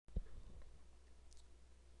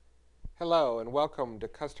Hello and welcome to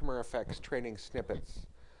Customer Effects Training Snippets.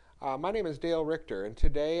 My name is Dale Richter, and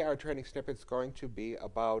today our training snippet is going to be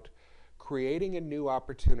about creating a new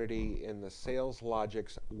opportunity in the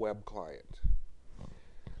SalesLogix web client.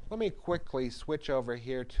 Let me quickly switch over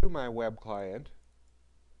here to my web client,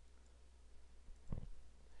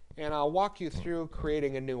 and I'll walk you through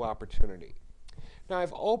creating a new opportunity. Now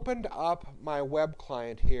I've opened up my web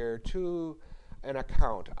client here to an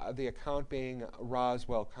account, the account being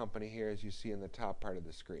Roswell Company here, as you see in the top part of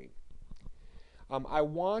the screen. I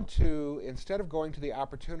want to, instead of going to the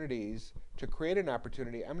opportunities to create an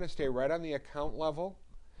opportunity, I'm going to stay right on the account level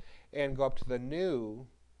and go up to the New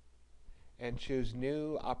and choose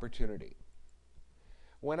New Opportunity.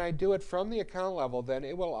 When I do it from the account level, then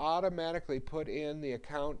it will automatically put in the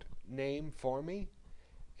account name for me.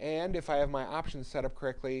 And if I have my options set up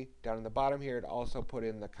correctly, down in the bottom here, it also put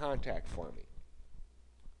in the contact for me.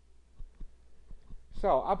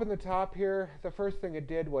 So up in the top here, the first thing it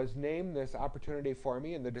did was name this opportunity for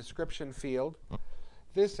me in the description field.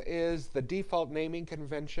 This is the default naming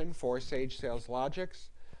convention for Sage SalesLogix.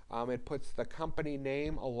 It puts the company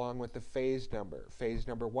name along with the phase number. Phase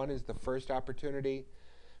number 1 is the first opportunity.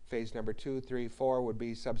 Phase number 2, 3, 4 would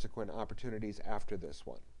be subsequent opportunities after this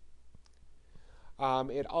one.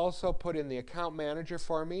 It also put in the account manager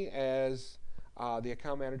for me, as the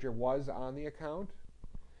account manager was on the account.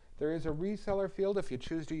 There is a reseller field. If you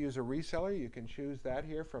choose to use a reseller, you can choose that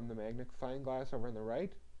here from the magnifying glass over on the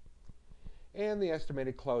right. And the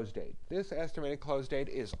estimated close date. This estimated close date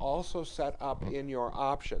is also set up in your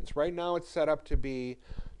options. Right now it's set up to be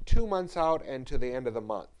 2 months out and to the end of the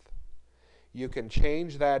month. You can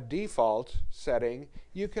change that default setting.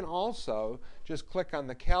 You can also just click on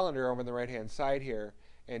the calendar over on the right-hand side here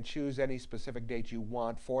and choose any specific date you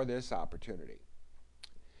want for this opportunity.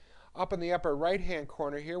 Up in the upper right-hand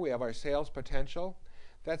corner here, we have our sales potential.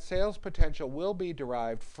 That sales potential will be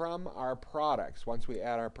derived from our products once we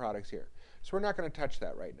add our products here. So we're not going to touch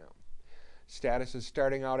that right now. Status is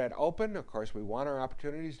starting out at open. Of course, we want our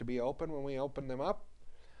opportunities to be open when we open them up.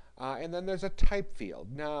 And then there's a type field.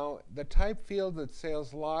 Now, the type field that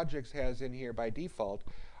SalesLogix has in here by default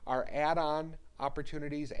are add-on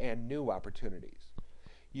opportunities and new opportunities.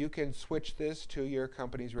 You can switch this to your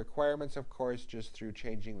company's requirements, of course, just through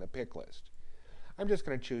changing the pick list. I'm just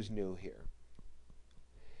going to choose New here.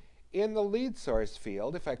 In the lead source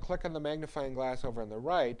field, if I click on the magnifying glass over on the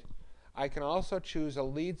right, I can also choose a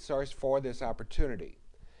lead source for this opportunity.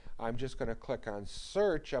 I'm just going to click on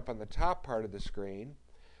Search up on the top part of the screen.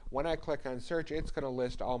 When I click on Search, it's going to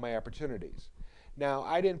list all my opportunities. Now,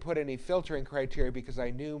 I didn't put any filtering criteria because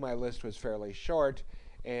I knew my list was fairly short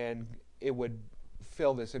and it would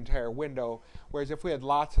fill this entire window, whereas if we had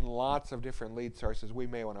lots and lots of different lead sources, we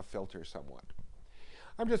may want to filter somewhat.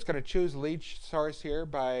 I'm just going to choose lead source here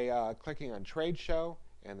by clicking on Trade Show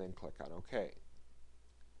and then click on OK.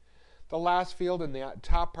 The last field in the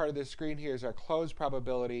top part of the screen here is our close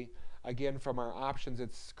probability. Again, from our options,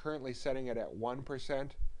 it's currently setting it at 1%.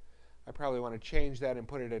 I probably want to change that and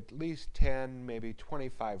put it at least 10, maybe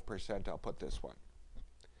 25%. I'll put this one.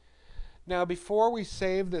 Now, before we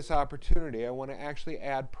save this opportunity, I want to actually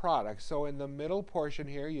add products. So in the middle portion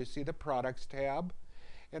here, you see the Products tab.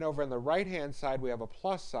 And over on the right-hand side, we have a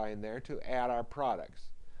plus sign there to add our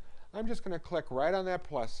products. I'm just going to click right on that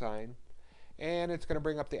plus sign, and it's going to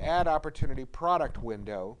bring up the Add Opportunity Product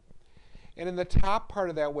window. And in the top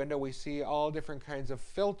part of that window, we see all different kinds of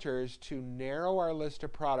filters to narrow our list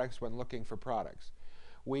of products when looking for products.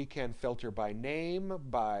 We can filter by name,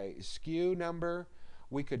 by SKU number.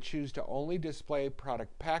 We could choose to only display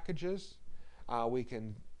product packages. We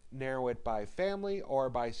can narrow it by family or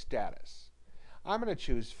by status. I'm going to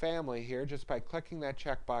choose family here just by clicking that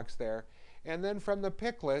checkbox there. And then from the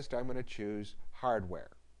pick list, I'm going to choose hardware.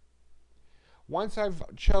 Once I've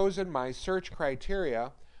chosen my search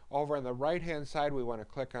criteria, over on the right-hand side, we want to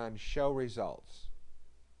click on Show Results.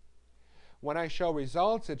 When I show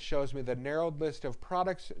results, it shows me the narrowed list of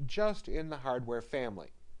products just in the hardware family.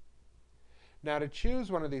 Now, to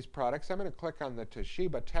choose one of these products, I'm going to click on the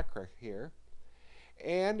Toshiba Tecra here.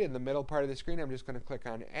 And in the middle part of the screen, I'm just going to click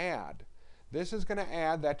on Add. This is going to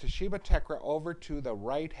add that Toshiba Tecra over to the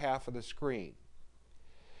right half of the screen.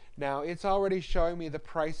 Now, it's already showing me the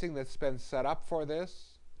pricing that's been set up for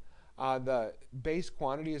this. The base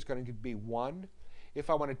quantity is going to be 1.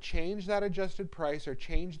 If I want to change that adjusted price or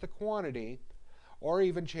change the quantity, or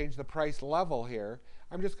even change the price level here,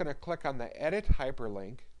 I'm just going to click on the Edit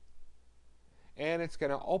Hyperlink. And it's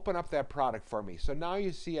going to open up that product for me. So now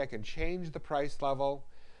you see I can change the price level.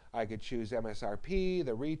 I could choose MSRP,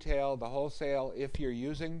 the retail, the wholesale, if you're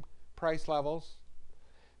using price levels.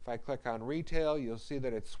 If I click on retail, you'll see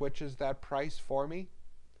that it switches that price for me.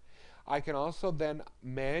 I can also then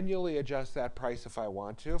manually adjust that price if I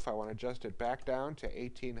want to. If I want to adjust it back down to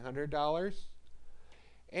 $1,800.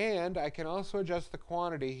 And I can also adjust the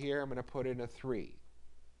quantity here. I'm going to put in a 3.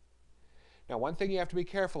 Now, one thing you have to be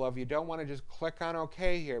careful of, you don't want to just click on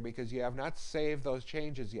OK here because you have not saved those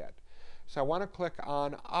changes yet. So I want to click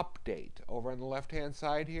on Update over on the left-hand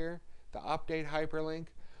side here, the Update hyperlink.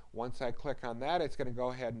 Once I click on that, it's going to go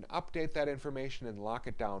ahead and update that information and lock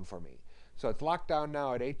it down for me. So it's locked down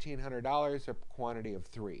now at $1,800, a quantity of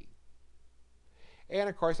 3. And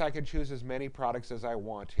of course, I can choose as many products as I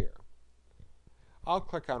want here. I'll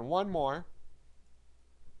click on one more.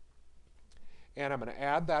 And I'm going to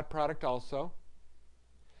add that product also.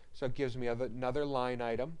 So it gives me another line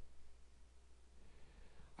item.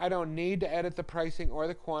 I don't need to edit the pricing or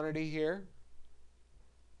the quantity here.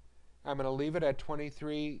 I'm going to leave it at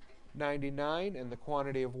 $23.99 and the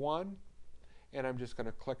quantity of 1. And I'm just going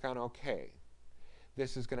to click on OK.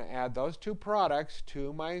 This is going to add those 2 products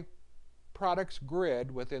to my products grid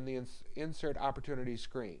within the Insert Opportunity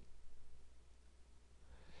screen.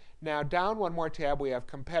 Now, down one more tab, we have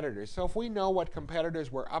competitors. So if we know what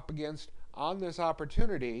competitors we're up against on this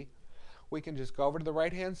opportunity, we can just go over to the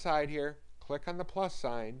right-hand side here, click on the plus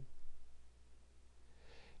sign,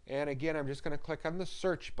 and again, I'm just going to click on the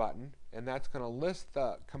search button, and that's going to list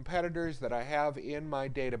the competitors that I have in my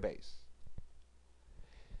database.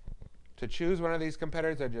 To choose one of these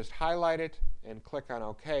competitors, I just highlight it and click on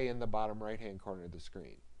OK in the bottom right-hand corner of the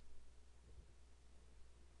screen.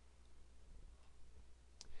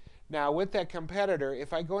 Now, with that competitor,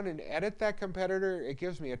 if I go in and edit that competitor, it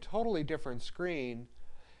gives me a totally different screen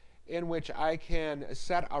in which I can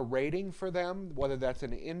set a rating for them, whether that's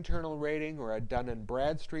an internal rating or a Dun &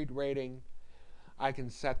 Bradstreet rating. I can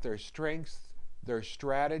set their strengths, their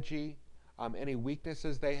strategy, any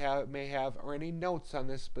weaknesses they may have, or any notes on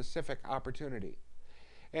this specific opportunity.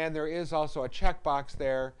 And there is also a checkbox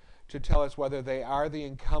there to tell us whether they are the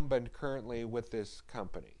incumbent currently with this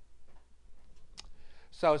company.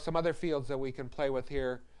 So some other fields that we can play with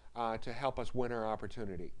here to help us win our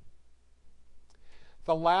opportunity.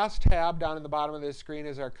 The last tab down in the bottom of this screen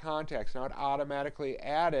is our contacts. Now it automatically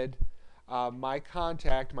added my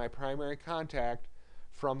contact, my primary contact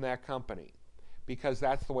from that company, because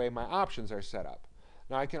that's the way my options are set up.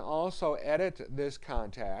 Now I can also edit this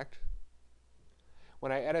contact.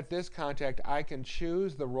 When I edit this contact, I can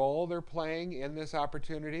choose the role they're playing in this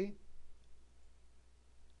opportunity.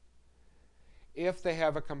 If they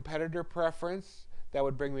have a competitor preference, that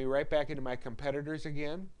would bring me right back into my competitors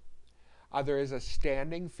again. There is a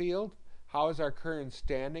standing field. How is our current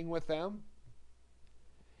standing with them?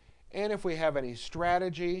 And if we have any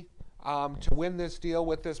strategy to win this deal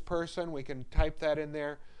with this person, we can type that in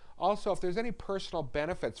there. Also, if there's any personal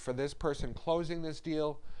benefits for this person closing this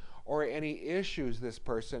deal or any issues this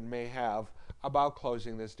person may have about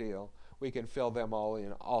closing this deal, we can fill them all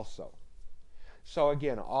in also. So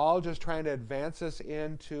again, all just trying to advance us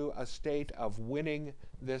into a state of winning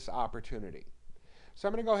this opportunity. So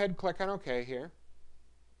I'm going to go ahead and click on OK here.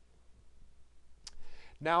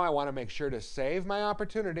 Now I want to make sure to save my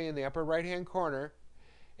opportunity in the upper right-hand corner.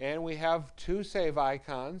 And we have 2 save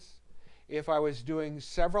icons. If I was doing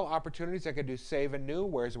several opportunities, I could do Save and New,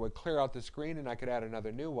 whereas it would clear out the screen and I could add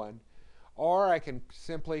another new one. Or I can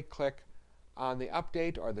simply click on the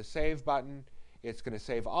Update or the Save button. It's going to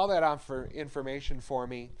save all that information for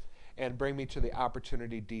me and bring me to the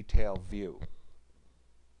opportunity detail view.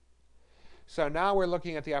 So now we're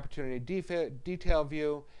looking at the opportunity detail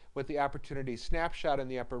view with the opportunity snapshot in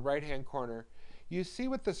the upper right-hand corner. You see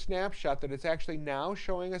with the snapshot that it's actually now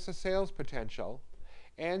showing us a sales potential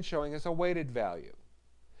and showing us a weighted value.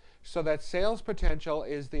 So that sales potential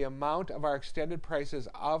is the amount of our extended prices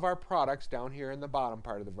of our products down here in the bottom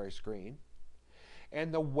part of the screen.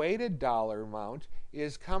 And the weighted dollar amount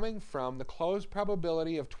is coming from the close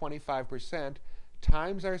probability of 25%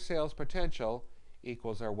 times our sales potential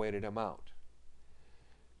equals our weighted amount.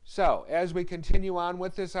 So as we continue on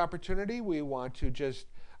with this opportunity, we want to just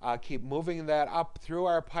keep moving that up through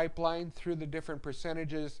our pipeline, through the different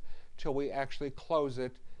percentages, till we actually close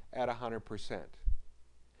it at 100%.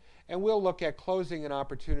 And we'll look at closing an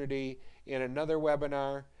opportunity in another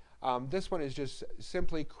webinar. This one is just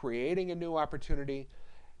simply creating a new opportunity.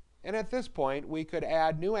 And at this point, we could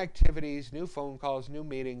add new activities, new phone calls, new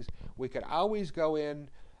meetings. We could always go in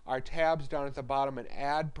our tabs down at the bottom and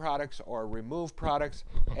add products or remove products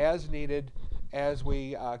as needed as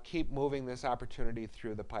we keep moving this opportunity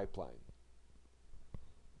through the pipeline.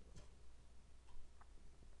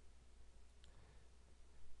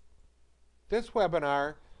 This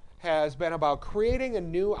webinar has been about creating a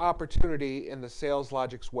new opportunity in the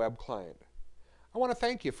SalesLogix web client. I want to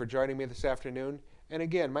thank you for joining me this afternoon. And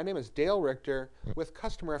again, my name is Dale Richter with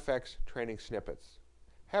Customer FX Training Snippets.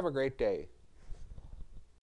 Have a great day.